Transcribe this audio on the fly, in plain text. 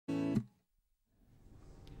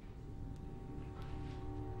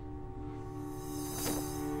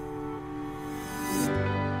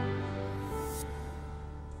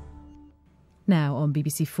Now on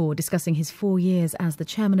BBC4, discussing his 4 years as the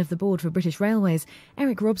chairman of the board for British Railways,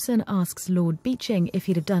 Eric Robson asks Lord Beeching if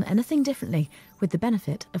he'd have done anything differently with the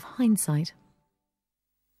benefit of hindsight.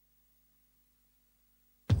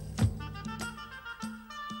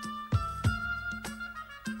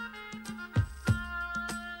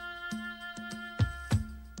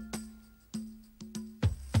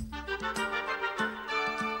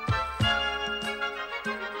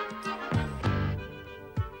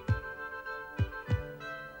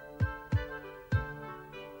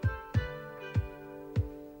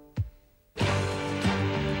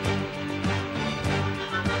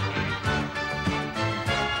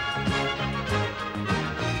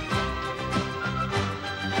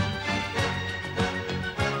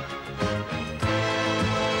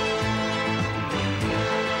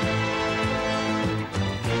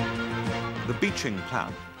 The Beeching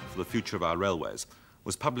plan for the future of our railways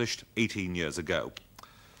was published 18 years ago.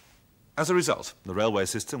 As a result, the railway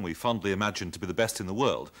system we fondly imagined to be the best in the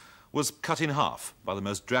world was cut in half by the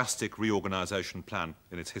most drastic reorganisation plan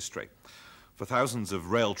in its history. For thousands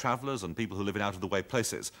of rail travellers and people who live in out-of-the-way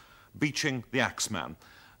places, Beeching, the Axeman,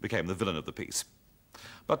 became the villain of the piece.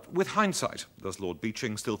 But with hindsight, does Lord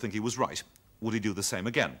Beeching still think he was right? Would he do the same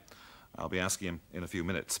again? I'll be asking him in a few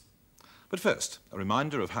minutes. But first, a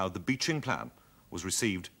reminder of how the Beeching plan was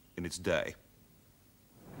received in its day.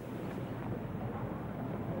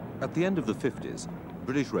 At the end of the 50s,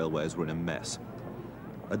 British railways were in a mess.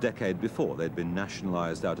 A decade before, they'd been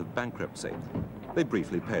nationalised out of bankruptcy. They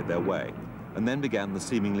briefly paid their way, and then began the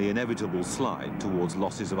seemingly inevitable slide towards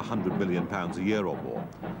losses of £100 million a year or more.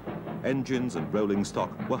 Engines and rolling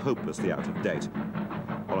stock were hopelessly out of date.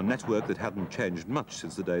 On a network that hadn't changed much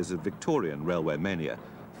since the days of Victorian railway mania,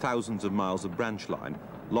 thousands of miles of branch line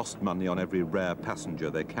lost money on every rare passenger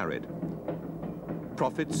they carried.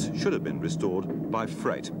 Profits should have been restored by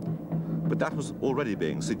freight, but that was already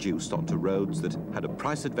being seduced onto roads that had a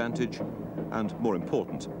price advantage and, more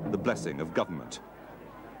important, the blessing of government.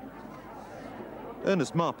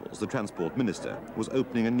 Ernest Marples, the Transport Minister, was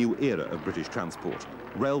opening a new era of British transport.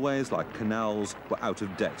 Railways, like canals, were out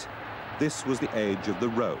of date. This was the age of the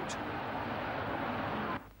road.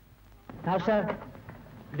 Now, sir,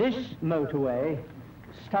 this motorway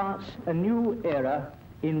starts a new era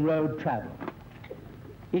in road travel.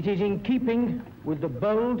 It is in keeping with the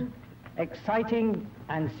bold, exciting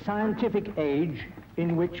and scientific age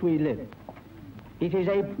in which we live. It is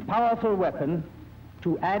a powerful weapon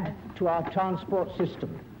to add to our transport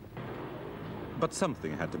system. But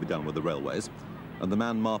something had to be done with the railways, and the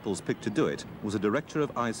man Marples picked to do it was a director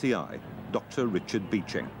of ICI, Dr. Richard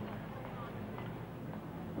Beeching.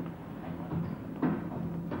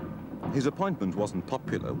 His appointment wasn't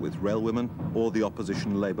popular with railwomen or the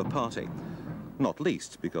opposition Labour Party, not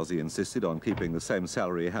least because he insisted on keeping the same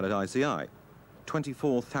salary he had at ICI,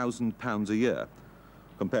 £24,000 a year,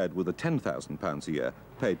 compared with the £10,000 a year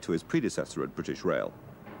paid to his predecessor at British Rail.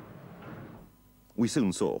 We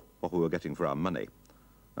soon saw what we were getting for our money,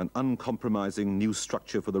 an uncompromising new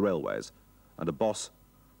structure for the railways, and a boss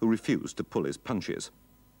who refused to pull his punches.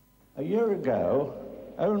 A year ago,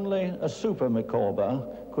 only a super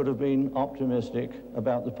Micawber could have been optimistic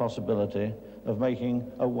about the possibility of making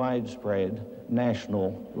a widespread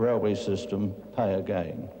national railway system pay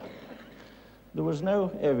again. There was no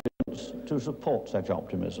evidence to support such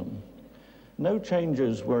optimism. No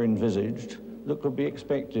changes were envisaged that could be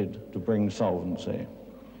expected to bring solvency.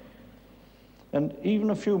 And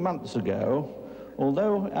even a few months ago,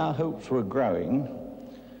 although our hopes were growing,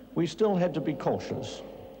 we still had to be cautious.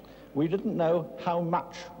 We didn't know how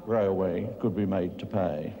much railway could be made to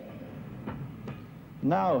pay.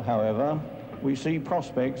 Now, however, we see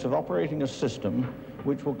prospects of operating a system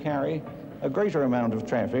which will carry a greater amount of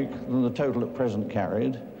traffic than the total at present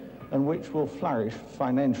carried, and which will flourish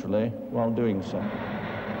financially while doing so.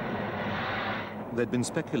 There'd been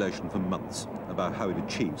speculation for months about how he'd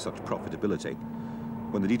achieve such profitability.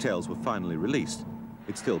 When the details were finally released,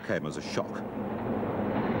 it still came as a shock.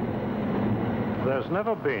 There's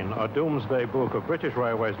never been a doomsday book of British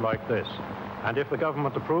railways like this, and if the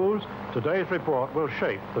government approves, today's report will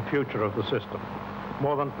shape the future of the system.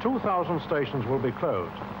 More than 2,000 stations will be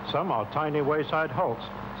closed. Some are tiny wayside halts,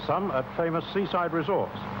 some at famous seaside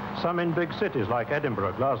resorts, some in big cities like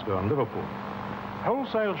Edinburgh, Glasgow and Liverpool.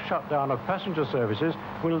 Wholesale shutdown of passenger services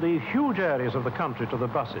will leave huge areas of the country to the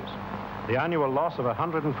buses. The annual loss of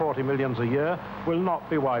 140 million a year will not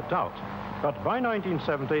be wiped out, but by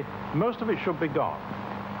 1970, most of it should be gone.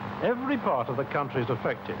 Every part of the country is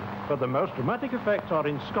affected, but the most dramatic effects are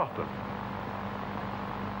in Scotland.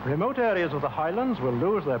 Remote areas of the Highlands will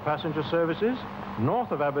lose their passenger services.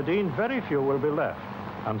 North of Aberdeen, very few will be left.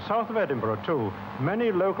 And south of Edinburgh, too,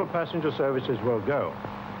 many local passenger services will go.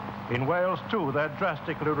 In Wales, too, they're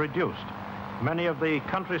drastically reduced. Many of the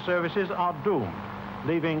country services are doomed,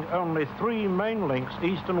 leaving only 3 main links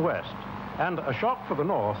east and west. And a shock for the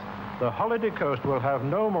north, the holiday coast will have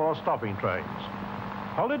no more stopping trains.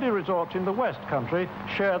 Holiday resorts in the West Country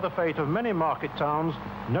share the fate of many market towns,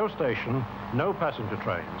 no station, no passenger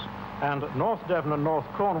trains. And North Devon and North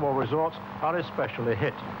Cornwall resorts are especially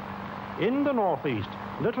hit. In the northeast,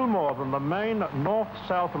 little more than the main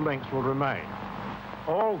north-south links will remain.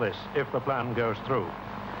 All this if the plan goes through.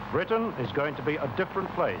 Britain is going to be a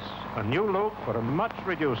different place. A new look for a much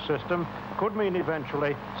reduced system could mean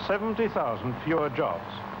eventually 70,000 fewer jobs.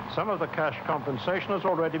 Some of the cash compensation has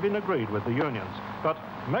already been agreed with the unions. But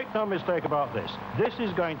make no mistake about this. This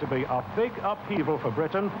is going to be a big upheaval for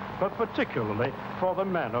Britain, but particularly for the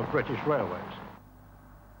men of British Railways.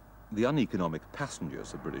 The uneconomic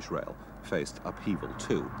passengers of British Rail faced upheaval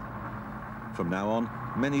too. From now on,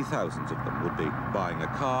 many thousands of them would be buying a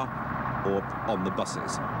car or on the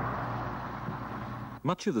buses.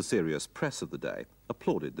 Much of the serious press of the day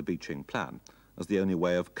applauded the Beeching plan as the only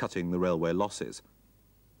way of cutting the railway losses.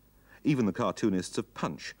 Even the cartoonists of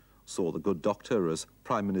Punch saw the good doctor as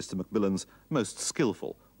Prime Minister Macmillan's most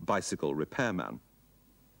skillful bicycle repairman.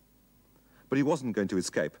 But he wasn't going to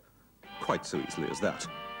escape quite so easily as that.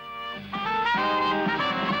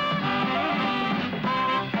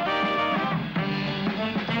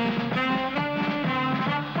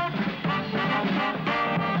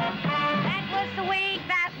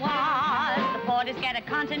 Get a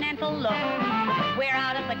continental look. We're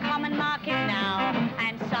out of the common market now,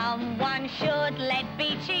 and someone should let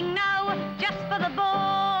Beeching know, just for the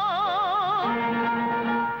ball.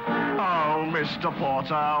 Oh, Mr.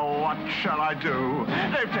 Porter, what shall I do?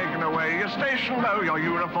 They've taken away your station, though your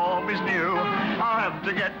uniform is new. I'll have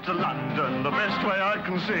to get to London the best way I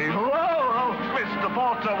can see. Whoa, Mr.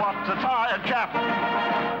 Porter, what a tired chap.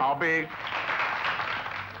 I'll be...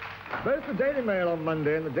 Both the Daily Mail on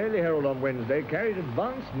Monday and the Daily Herald on Wednesday carried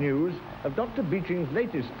advanced news of Dr. Beeching's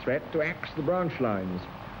latest threat to axe the branch lines.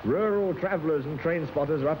 Rural travellers and train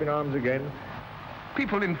spotters are up in arms again.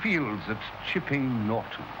 People in fields at Chipping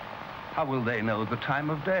Norton. How will they know the time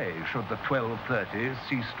of day should the 12:30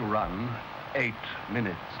 cease to run 8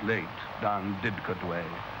 minutes late down Didcot Way?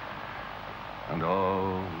 And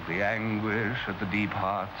oh, the anguish at the deep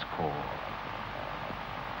heart's core.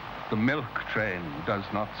 The milk train does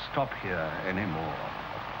not stop here anymore.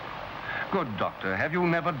 Good doctor, have you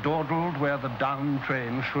never dawdled where the down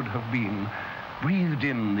train should have been? Breathed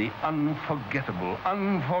in the unforgettable,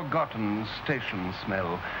 unforgotten station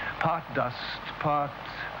smell. Part dust, part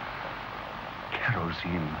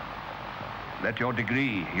kerosene. Let your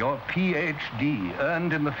degree, your PhD,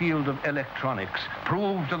 earned in the field of electronics,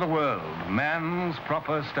 prove to the world man's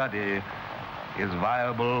proper study is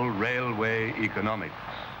viable railway economics.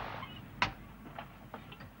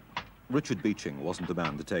 Richard Beeching wasn't a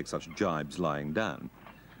man to take such jibes lying down.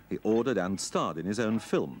 He ordered and starred in his own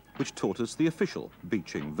film, which taught us the official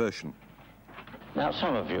Beeching version. Now,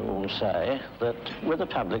 some of you will say that with a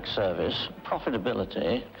public service,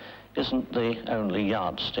 profitability isn't the only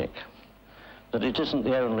yardstick, that it isn't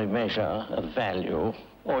the only measure of value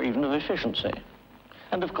or even of efficiency.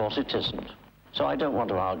 And of course it isn't. So I don't want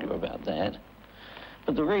to argue about that.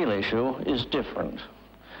 But the real issue is different.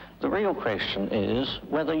 The real question is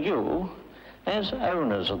whether you, as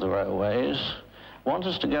owners of the railways, want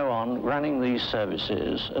us to go on running these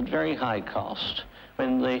services at very high cost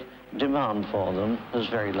when the demand for them has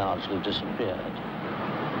very largely disappeared.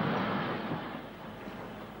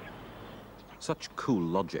 Such cool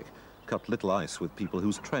logic cut little ice with people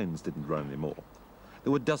whose trains didn't run anymore.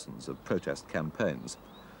 There were dozens of protest campaigns.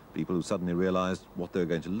 People who suddenly realised what they were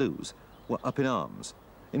going to lose were up in arms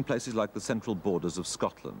in places like the central borders of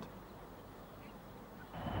Scotland.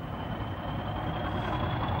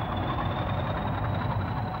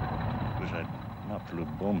 It was an absolute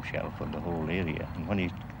bombshell for the whole area. And when you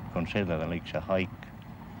consider the likes of Hike,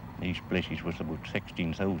 these places was about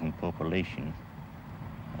 16,000 population,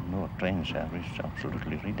 and no train service,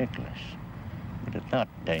 absolutely ridiculous. But at that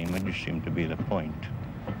time, it just seemed to be the point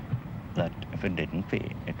that if it didn't pay,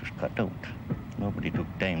 it was cut out. Nobody took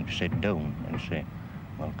time to sit down and say,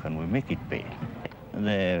 well, can we make it pay?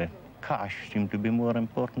 The cash seemed to be more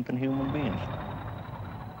important than human beings.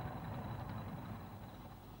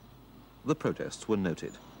 The protests were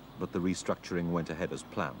noted, but the restructuring went ahead as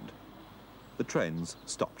planned. The trains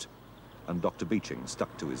stopped, and Dr. Beeching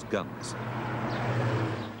stuck to his guns.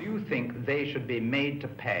 Do you think that they should be made to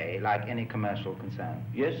pay like any commercial concern?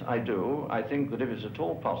 Yes, I do. I think that if it's at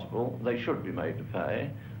all possible, they should be made to pay.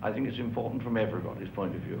 I think it's important from everybody's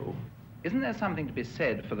point of view. Isn't there something to be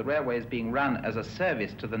said for the railways being run as a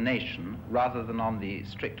service to the nation rather than on the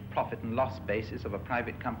strict profit and loss basis of a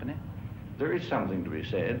private company? There is something to be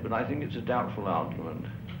said, but I think it's a doubtful argument.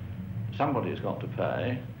 Somebody's got to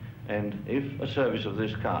pay, and if a service of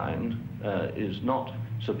this kind is not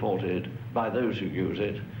supported by those who use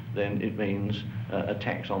it, then it means a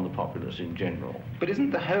tax on the populace in general. But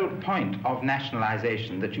isn't the whole point of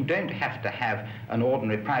nationalisation that you don't have to have an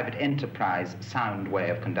ordinary private enterprise sound way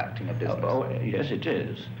of conducting a business? Oh, yes, it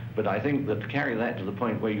is. But I think that to carry that to the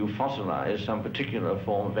point where you fossilise some particular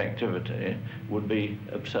form of activity would be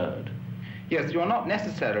absurd. Yes, you're not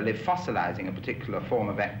necessarily fossilising a particular form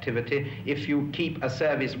of activity if you keep a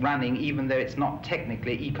service running even though it's not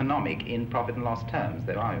technically economic in profit and loss terms,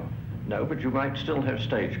 though, are you? No, but you might still have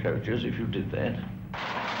stagecoaches if you did that.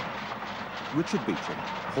 Richard Beeching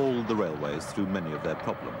hauled the railways through many of their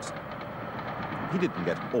problems. He didn't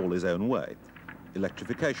get all his own way.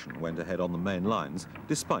 Electrification went ahead on the main lines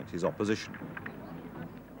despite his opposition.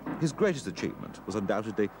 His greatest achievement was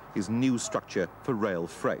undoubtedly his new structure for rail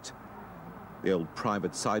freight. The old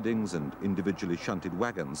private sidings and individually shunted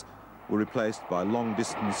wagons were replaced by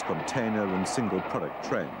long-distance container and single-product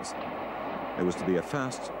trains. There was to be a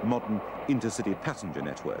fast, modern, intercity passenger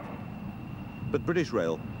network. But British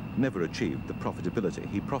Rail never achieved the profitability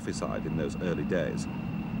he prophesied in those early days.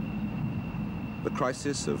 The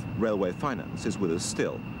crisis of railway finance is with us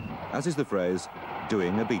still, as is the phrase,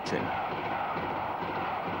 doing a Beeching.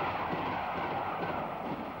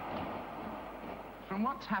 From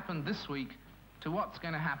what's happened this week to what's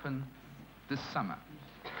going to happen this summer.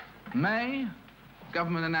 May,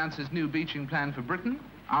 government announces new Beeching plan for Britain.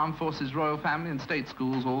 Armed Forces, Royal Family and State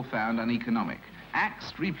schools all found uneconomic.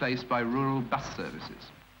 Axed replaced by rural bus services.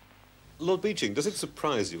 Lord Beeching, does it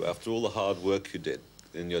surprise you, after all the hard work you did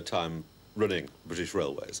in your time running British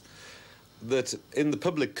Railways, that in the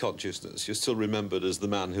public consciousness you're still remembered as the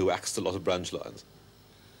man who axed a lot of branch lines?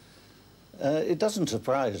 It doesn't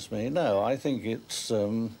surprise me, no. I think it's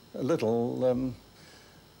a little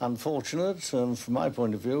unfortunate, from my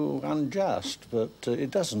point of view, unjust, but it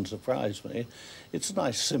doesn't surprise me. It's a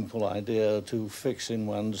nice, simple idea to fix in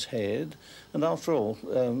one's head, and after all,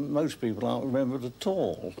 most people aren't remembered at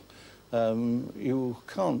all. You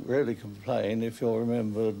can't really complain if you're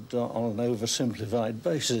remembered on an oversimplified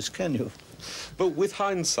basis, can you? But with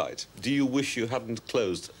hindsight, do you wish you hadn't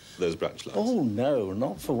closed those branch lines? Oh, no,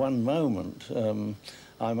 not for one moment.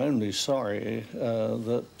 I'm only sorry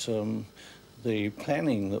that the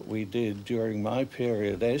planning that we did during my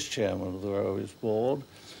period as chairman of the Railways Board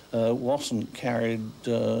wasn't carried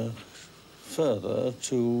further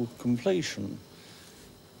to completion.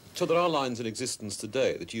 So there are lines in existence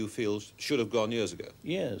today that you feel should have gone years ago?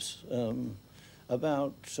 Yes,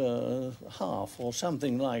 about half, or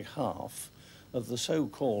something like half, of the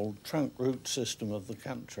so-called trunk route system of the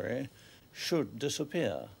country should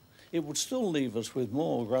disappear. It would still leave us with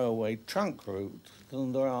more railway trunk route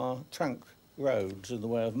than there are trunk roads in the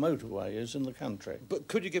way of motorways in the country. But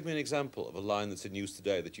could you give me an example of a line that's in use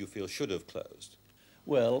today that you feel should have closed?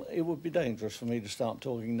 Well, it would be dangerous for me to start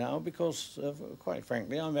talking now because, quite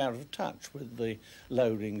frankly, I'm out of touch with the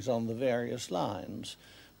loadings on the various lines.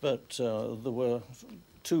 But there were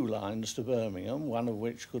 2 lines to Birmingham, one of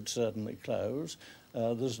which could certainly close.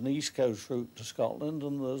 There's an East Coast route to Scotland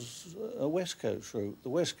and there's a West Coast route. The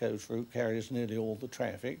West Coast route carries nearly all the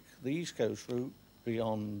traffic. The East Coast route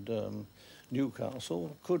beyond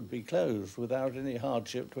Newcastle could be closed without any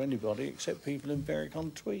hardship to anybody except people in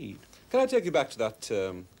Berwick-on-Tweed. Can I take you back to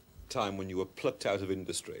that time when you were plucked out of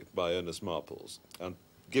industry by Ernest Marples and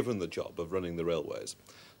given the job of running the railways,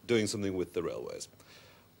 doing something with the railways?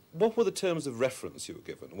 What were the terms of reference you were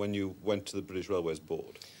given when you went to the British Railways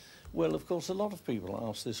Board? Well, of course, a lot of people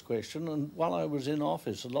ask this question, and while I was in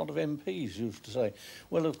office, a lot of MPs used to say,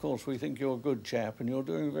 well, of course, we think you're a good chap and you're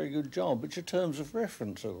doing a very good job, but your terms of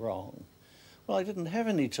reference are wrong. Well, I didn't have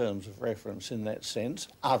any terms of reference in that sense,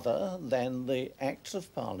 other than the Acts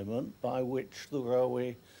of Parliament by which the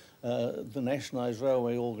railway, the nationalised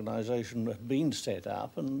railway organisation had been set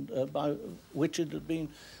up, and by which it had been,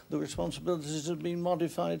 the responsibilities had been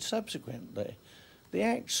modified subsequently. The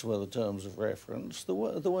Acts were the terms of reference. There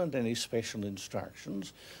weren't any special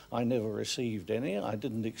instructions. I never received any. I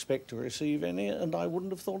didn't expect to receive any, and I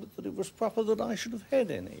wouldn't have thought that it was proper that I should have had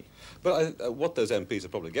any. But what those MPs are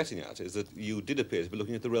probably getting at is that you did appear to be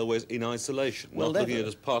looking at the railways in isolation, not looking at it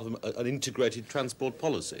as part of an integrated transport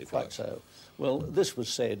policy. Quite so. Well, this was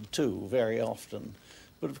said, too, very often.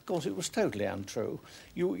 But of course it was totally untrue.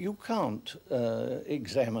 You can't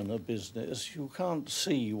examine a business, you can't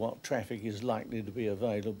see what traffic is likely to be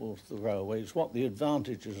available to the railways, what the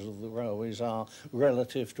advantages of the railways are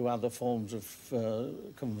relative to other forms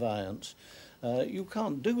of conveyance. You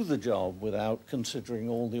can't do the job without considering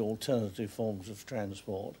all the alternative forms of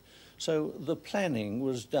transport. So the planning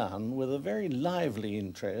was done with a very lively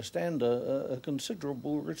interest and a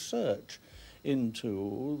considerable research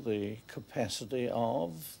into the capacity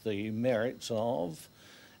of, the merits of,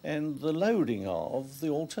 and the loading of the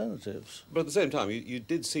alternatives. But at the same time, you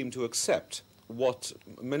did seem to accept what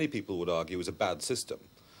many people would argue is a bad system,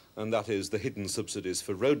 and that is the hidden subsidies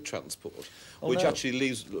for road transport, which actually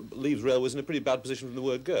leaves railways in a pretty bad position from the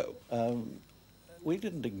word go. We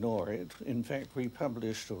didn't ignore it. In fact, we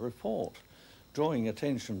published a report drawing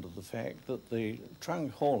attention to the fact that the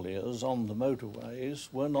trunk hauliers on the motorways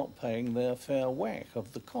were not paying their fair whack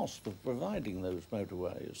of the cost of providing those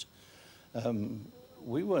motorways.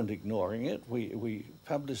 We weren't ignoring it. We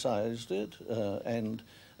publicised it, and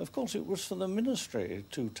of course it was for the ministry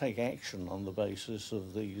to take action on the basis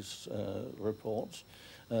of these reports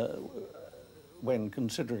when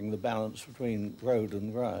considering the balance between road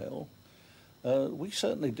and rail. We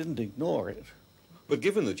certainly didn't ignore it. But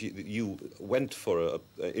given that you went for,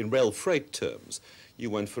 in rail freight terms, you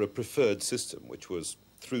went for a preferred system, which was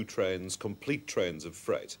through trains, complete trains of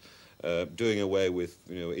freight, doing away with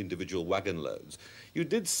individual wagon loads, you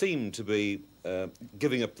did seem to be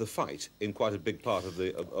giving up the fight in quite a big part of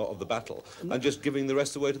the battle, and just giving the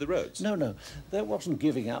rest away to the roads. No, that wasn't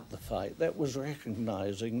giving up the fight. That was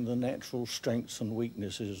recognising the natural strengths and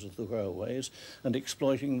weaknesses of the railways and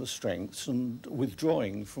exploiting the strengths and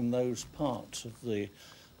withdrawing from those parts of the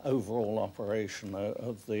overall operation,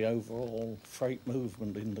 of the overall freight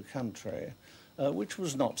movement in the country, which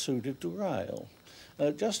was not suited to rail.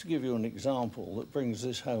 Just to give you an example that brings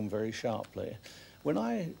this home very sharply, when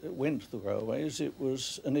I went to the railways, it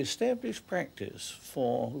was an established practice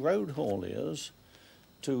for road hauliers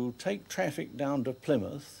to take traffic down to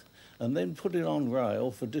Plymouth and then put it on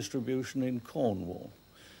rail for distribution in Cornwall.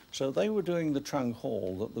 So they were doing the trunk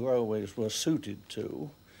haul that the railways were suited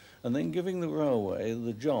to, and then giving the railway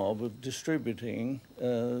the job of distributing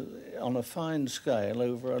on a fine scale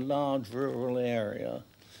over a large rural area,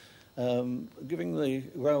 giving the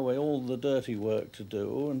railway all the dirty work to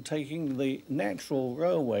do and taking the natural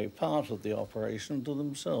railway part of the operation to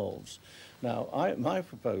themselves. Now, my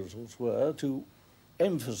proposals were to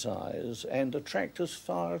emphasise and attract as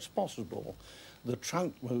far as possible the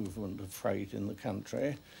trunk movement of freight in the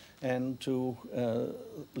country and to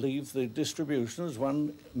leave the distribution, as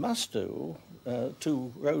one must do,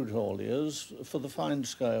 to road hauliers for the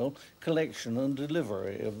fine-scale collection and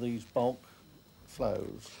delivery of these bulk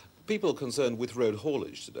flows. People concerned with road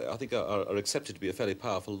haulage today, I think, are accepted to be a fairly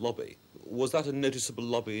powerful lobby. Was that a noticeable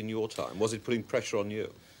lobby in your time? Was it putting pressure on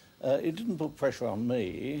you? It didn't put pressure on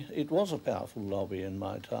me. It was a powerful lobby in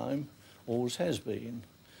my time, always has been.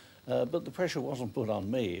 But the pressure wasn't put on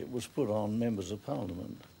me, it was put on members of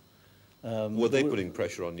Parliament. Were they putting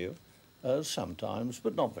pressure on you? Sometimes,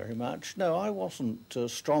 but not very much. No, I wasn't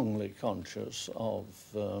strongly conscious of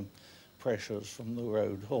pressures from the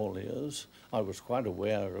road hauliers. I was quite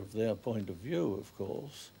aware of their point of view, of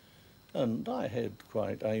course, and I had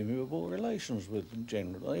quite amiable relations with them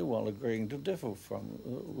generally, while agreeing to differ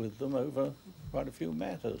with them over quite a few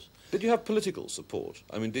matters. Did you have political support?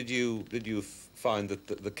 I mean, did you find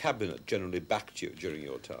that the cabinet generally backed you during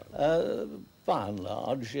your time? By and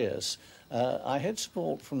large, yes. I had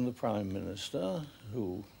support from the Prime Minister,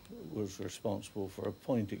 who was responsible for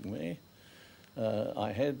appointing me.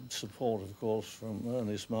 I had support, of course, from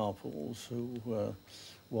Ernest Marples, who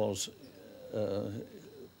was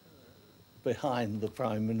behind the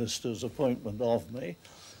Prime Minister's appointment of me.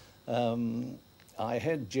 I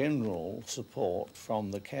had general support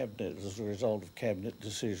from the Cabinet as a result of Cabinet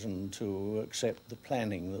decision to accept the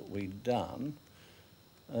planning that we'd done.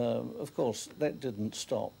 Of course, that didn't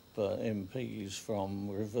stop MPs from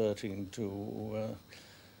reverting to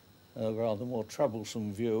a rather more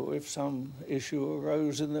troublesome view if some issue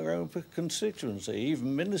arose in their own constituency.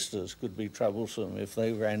 Even ministers could be troublesome if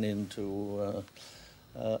they ran into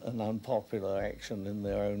an unpopular action in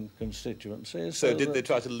their own constituency. So did they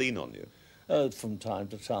try to lean on you? From time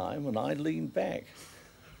to time, and I leaned back.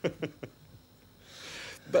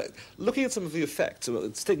 But looking at some of the effects,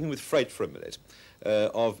 sticking with freight for a minute,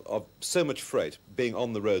 of so much freight being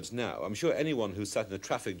on the roads now, I'm sure anyone who sat in a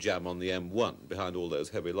traffic jam on the M1 behind all those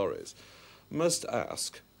heavy lorries must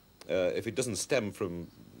ask if it doesn't stem from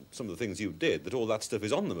some of the things you did, that all that stuff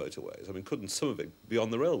is on the motorways. I mean, couldn't some of it be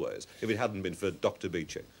on the railways if it hadn't been for Dr.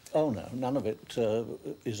 Beeching? Oh no, none of it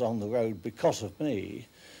is on the road because of me,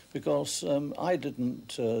 because I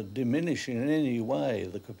didn't diminish in any way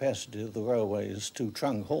the capacity of the railways to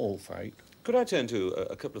trunk haul freight. Could I turn to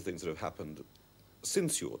a couple of things that have happened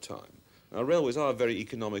since your time? Now, railways are very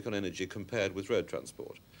economic on energy compared with road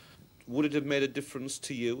transport. Would it have made a difference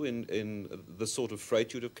to you in the sort of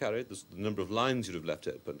freight you'd have carried, the number of lines you'd have left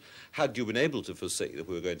open, had you been able to foresee that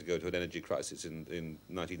we were going to go to an energy crisis in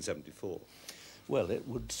 1974? Well, it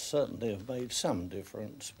would certainly have made some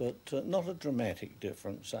difference, but not a dramatic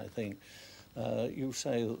difference, I think. You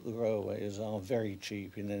say that the railways are very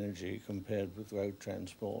cheap in energy compared with road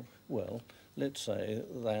transport. Well, let's say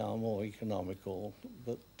they are more economical,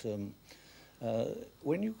 but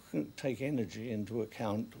when you can take energy into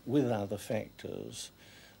account with other factors,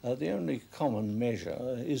 the only common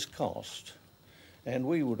measure is cost. And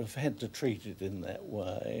we would have had to treat it in that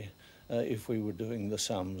way if we were doing the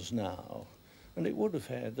sums now. And it would have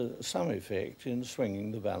had some effect in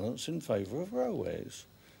swinging the balance in favour of railways,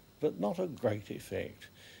 but not a great effect.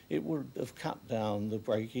 It would have cut down the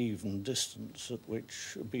break-even distance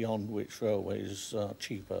beyond which railways are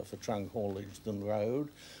cheaper for trunk haulage than road,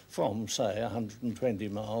 from, say, 120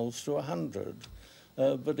 miles to 100.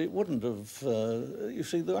 But it wouldn't have... you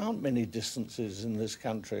see, there aren't many distances in this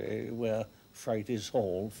country where freight is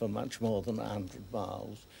hauled for much more than 100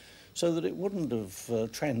 miles, so that it wouldn't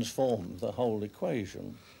have transformed the whole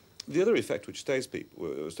equation. The other effect which stays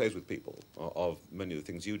with people of many of the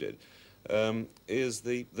things you did is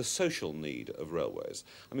the social need of railways.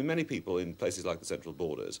 I mean, many people in places like the Central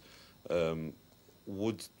Borders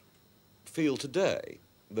would feel today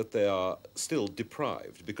that they are still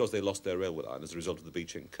deprived because they lost their railway line as a result of the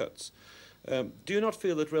Beeching cuts. Do you not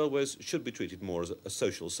feel that railways should be treated more as a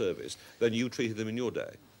social service than you treated them in your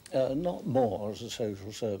day? Not more as a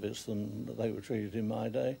social service than they were treated in my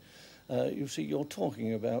day. You see, you're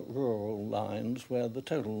talking about rural lines where the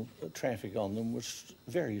total traffic on them was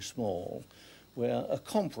very small, where a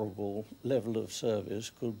comparable level of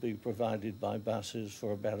service could be provided by buses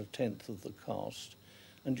for about 1/10 of the cost.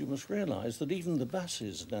 And you must realise that even the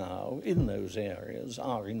buses now in those areas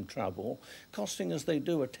are in trouble, costing as they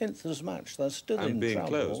do 1/10 as much. They're still in trouble. And being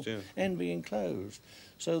closed, yeah. And being closed.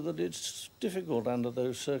 So that it's difficult under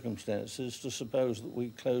those circumstances to suppose that we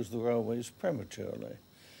close the railways prematurely.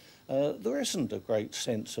 There isn't a great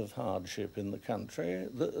sense of hardship in the country.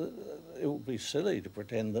 It would be silly to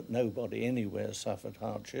pretend that nobody anywhere suffered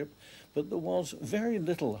hardship, but there was very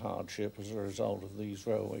little hardship as a result of these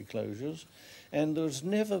railway closures, and there's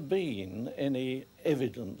never been any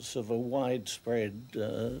evidence of a widespread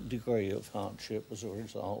degree of hardship as a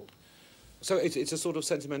result. So it's a sort of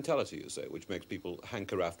sentimentality, you say, which makes people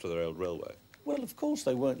hanker after their old railway? Well, of course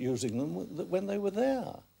they weren't using them when they were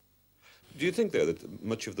there. Do you think, though, that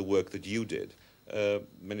much of the work that you did,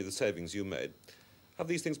 many of the savings you made, have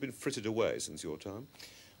these things been frittered away since your time?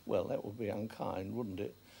 Well, that would be unkind, wouldn't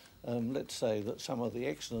it? Let's say that some of the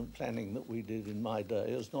excellent planning that we did in my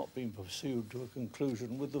day has not been pursued to a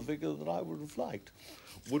conclusion with the vigour that I would have liked.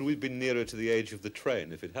 Would we have been nearer to the age of the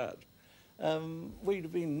train if it had? We'd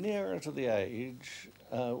have been nearer to the age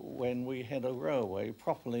when we had a railway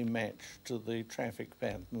properly matched to the traffic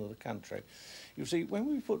pattern of the country. You see, when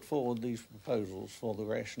we put forward these proposals for the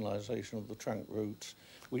rationalisation of the trunk routes,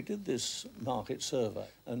 we did this market survey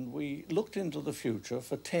and we looked into the future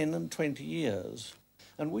for 10 and 20 years.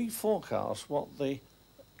 And we forecast what the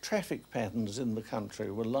traffic patterns in the country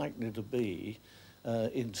were likely to be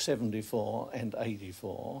in 74 and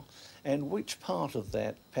 84, and which part of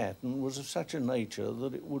that pattern was of such a nature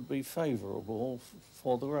that it would be favourable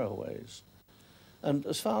for the railways. And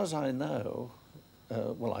as far as I know,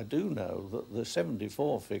 well, I do know that the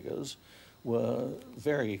 74 figures were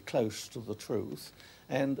very close to the truth,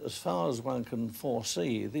 and as far as one can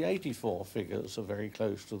foresee, the 84 figures are very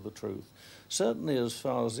close to the truth. Certainly as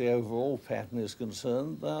far as the overall pattern is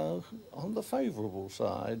concerned, they're on the favourable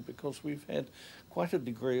side, because we've had quite a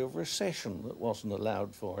degree of recession that wasn't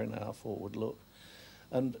allowed for in our forward look.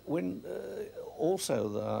 And when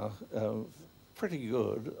also they are pretty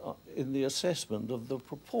good in the assessment of the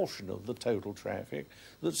proportion of the total traffic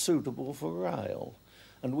that's suitable for rail.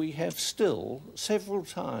 And we have still several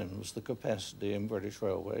times the capacity in British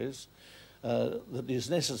Railways that is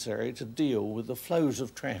necessary to deal with the flows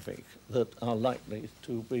of traffic that are likely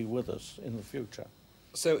to be with us in the future.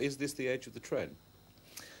 So is this the age of the train?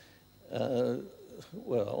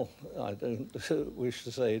 Well, I don't wish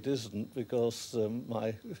to say it isn't, because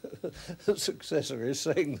my successor is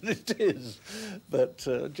saying that it is, but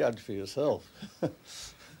judge for yourself.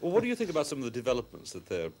 Well, what do you think about some of the developments that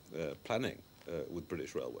they're planning with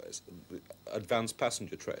British Railways? The advanced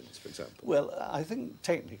passenger trains, for example. Well, I think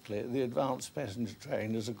technically the advanced passenger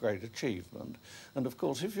train is a great achievement. And of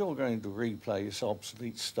course, if you're going to replace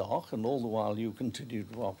obsolete stock and all the while you continue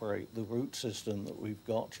to operate the route system that we've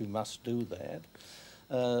got, you must do that.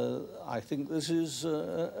 I think this is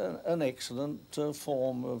an excellent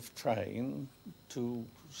form of train to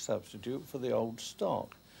substitute for the old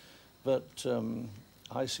stock. But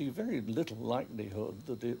I see very little likelihood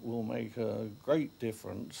that it will make a great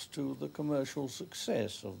difference to the commercial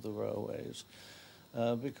success of the railways.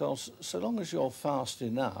 Because so long as you're fast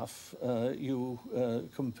enough, you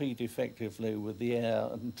compete effectively with the air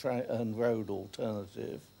and road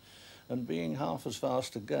alternative. And being half as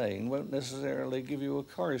fast again won't necessarily give you a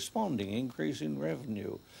corresponding increase in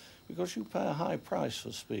revenue, because you pay a high price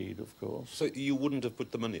for speed, of course. So you wouldn't have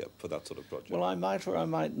put the money up for that sort of project? Well, I might or I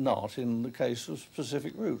might not in the case of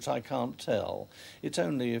specific routes. I can't tell. It's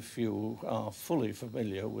only if you are fully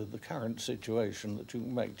familiar with the current situation that you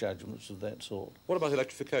can make judgments of that sort. What about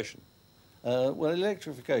electrification? Well,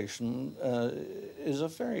 electrification is a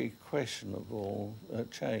very questionable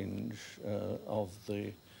change of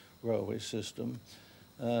the railway system.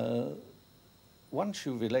 Once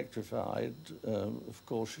you've electrified, of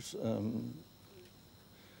course,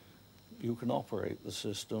 you can operate the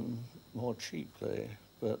system more cheaply,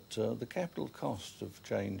 but the capital cost of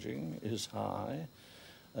changing is high.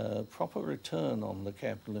 Proper return on the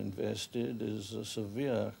capital invested is a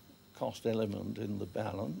severe cost element in the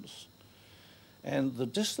balance, and the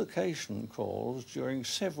dislocation caused during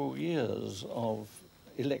several years of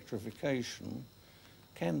electrification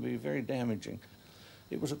can be very damaging.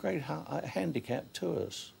 It was a great handicap to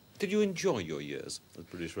us. Did you enjoy your years at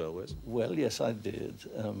British Railways? Well, yes, I did.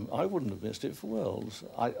 I wouldn't have missed it for worlds.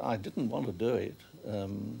 I didn't want to do it.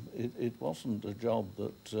 It wasn't a job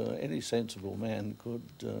that any sensible man could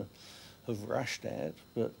have rushed at,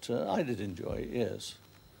 but I did enjoy it, yes.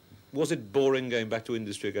 Was it boring going back to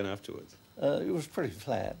industry again afterwards? It was pretty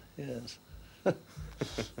flat, yes.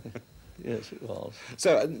 Yes, it was.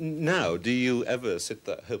 So now, do you ever sit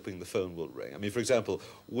there hoping the phone will ring? I mean, for example,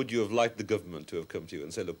 would you have liked the government to have come to you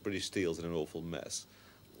and said, look, British Steel's in an awful mess.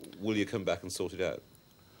 Will you come back and sort it out?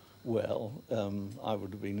 Well, I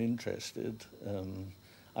would have been interested.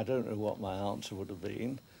 I don't know what my answer would have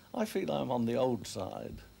been. I feel I'm on the old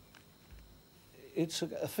side. It's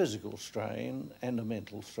a physical strain and a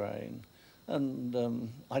mental strain.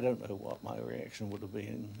 And I don't know what my reaction would have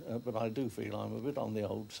been, but I do feel I'm a bit on the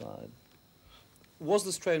old side. Was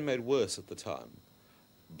the strain made worse at the time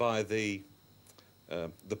by the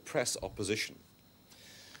press opposition?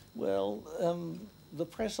 Well, the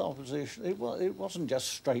press opposition, it wasn't just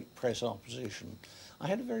straight press opposition. I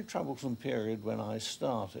had a very troublesome period when I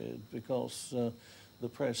started because the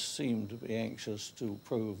press seemed to be anxious to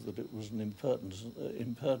prove that it was an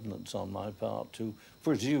impertinence on my part to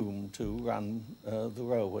presume to run the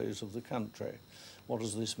railways of the country. What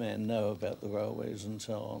does this man know about the railways and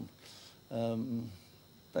so on?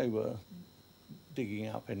 They were digging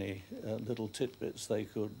up any little tidbits they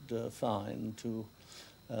could find to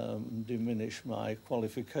diminish my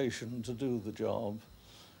qualification to do the job.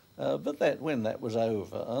 But when that was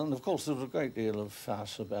over, and of course there was a great deal of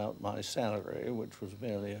fuss about my salary, which was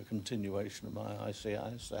merely a continuation of my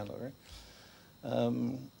ICI salary.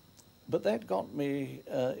 But that got me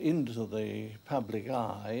into the public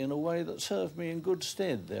eye in a way that served me in good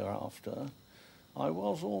stead thereafter. I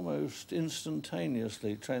was almost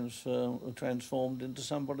instantaneously transformed into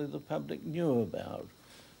somebody the public knew about,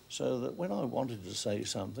 so that when I wanted to say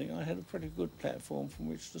something, I had a pretty good platform from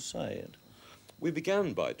which to say it. We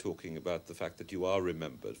began by talking about the fact that you are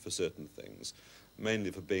remembered for certain things,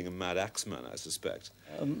 mainly for being a mad axeman, I suspect.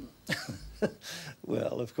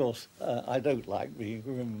 Well, of course, I don't like being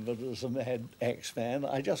remembered as a mad axeman.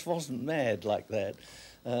 I just wasn't mad like that.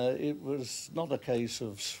 It was not a case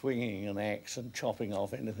of swinging an axe and chopping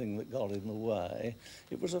off anything that got in the way.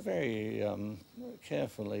 It was a very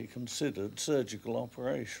carefully considered surgical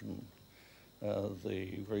operation.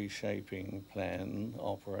 The reshaping plan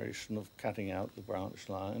operation of cutting out the branch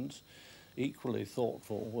lines. Equally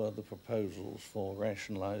thoughtful were the proposals for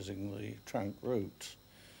rationalising the trunk routes.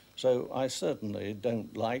 So I certainly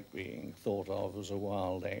don't like being thought of as a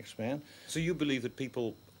wild axeman. So you believe that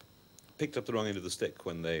people picked up the wrong end of the stick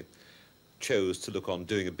when they chose to look on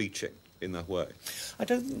doing a Beeching in that way? I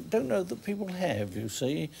don't know that people have, you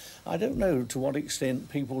see. I don't know to what extent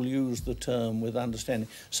people use the term with understanding.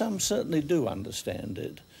 Some certainly do understand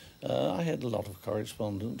it. I had a lot of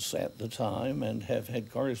correspondence at the time and have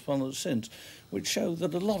had correspondence since, which show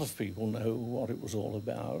that a lot of people know what it was all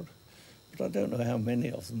about. but I don't know how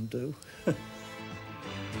many of them do.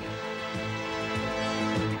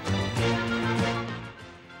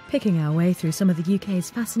 Picking our way through some of the UK's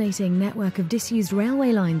fascinating network of disused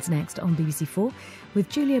railway lines next on BBC4 with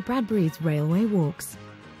Julia Bradbury's Railway Walks.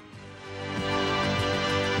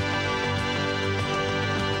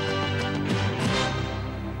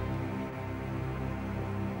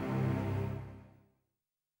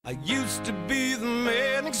 I used to be the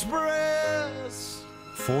Man Express.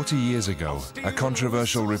 40 years ago, a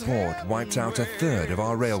controversial report wiped out a third of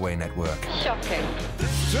our railway network. Shocking.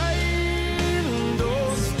 This train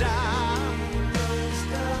don't stop.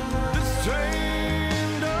 This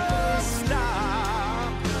train don't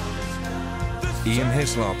stop. Ian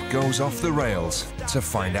Hislop goes off the rails to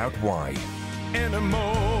find out why.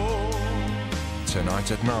 Anymore.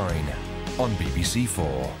 Tonight at 9 on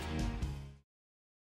BBC4.